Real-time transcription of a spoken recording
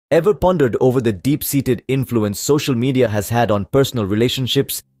Ever pondered over the deep-seated influence social media has had on personal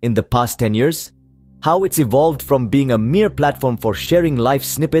relationships in the past 10 years? How it's evolved from being a mere platform for sharing life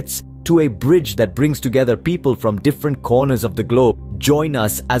snippets to a bridge that brings together people from different corners of the globe. Join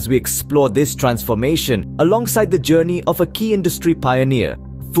us as we explore this transformation alongside the journey of a key industry pioneer,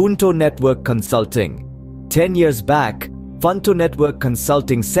 FuntoNetwork Consulting. 10 years back, FuntoNetwork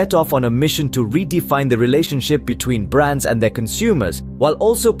Consulting set off on a mission to redefine the relationship between brands and their consumers, while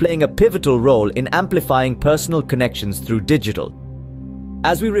also playing a pivotal role in amplifying personal connections through digital.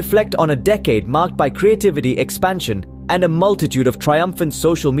 As we reflect on a decade marked by creativity, expansion, and a multitude of triumphant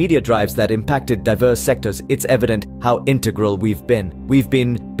social media drives that impacted diverse sectors, it's evident how integral we've been. We've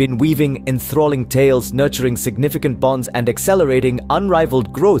been weaving enthralling tales, nurturing significant bonds, and accelerating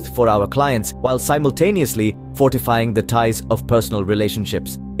unrivaled growth for our clients, while simultaneously fortifying the ties of personal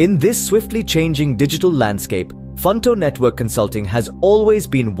relationships. In this swiftly changing digital landscape, FuntoNetwork Consulting has always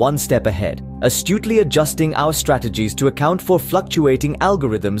been one step ahead, astutely adjusting our strategies to account for fluctuating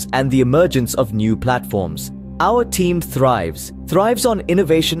algorithms and the emergence of new platforms. Our team thrives on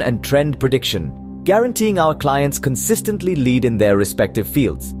innovation and trend prediction, guaranteeing our clients consistently lead in their respective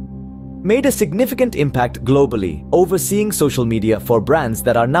fields. Made a significant impact globally, overseeing social media for brands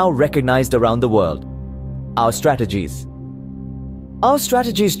that are now recognized around the world. Our strategies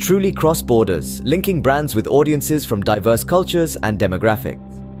truly cross borders, linking brands with audiences from diverse cultures and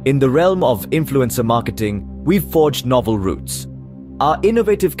demographics. In the realm of influencer marketing, we've forged novel routes. Our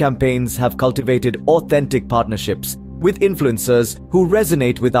innovative campaigns have cultivated authentic partnerships with influencers who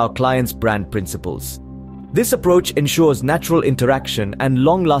resonate with our clients' brand principles. This approach ensures natural interaction and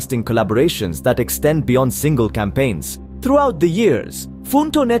long-lasting collaborations that extend beyond single campaigns. Throughout the years,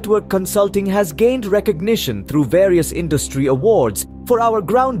 FuntoNetwork Consulting has gained recognition through various industry awards for our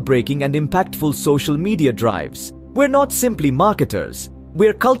groundbreaking and impactful social media drives. We're not simply marketers,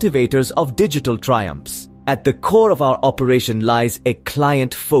 we're cultivators of digital triumphs. At the core of our operation lies a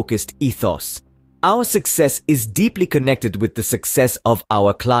client-focused ethos. Our success is deeply connected with the success of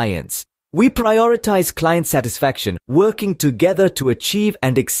our clients. We prioritize client satisfaction, working together to achieve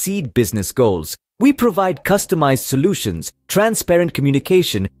and exceed business goals. We provide customized solutions, transparent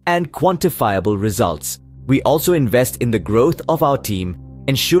communication, and quantifiable results. We also invest in the growth of our team,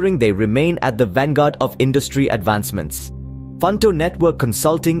 ensuring they remain at the vanguard of industry advancements. FuntoNetwork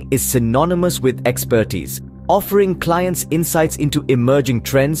Consulting is synonymous with expertise, offering clients insights into emerging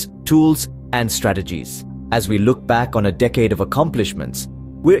trends, tools, and strategies. As we look back on a decade of accomplishments,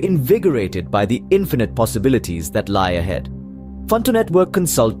 we're invigorated by the infinite possibilities that lie ahead. FuntoNetwork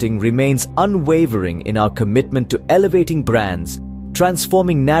Consulting remains unwavering in our commitment to elevating brands,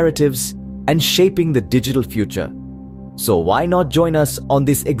 transforming narratives, and shaping the digital future. So why not join us on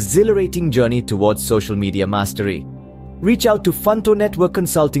this exhilarating journey towards social media mastery? Reach out to FuntoNetwork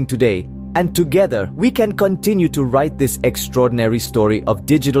Consulting today, and together we can continue to write this extraordinary story of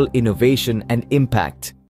digital innovation and impact.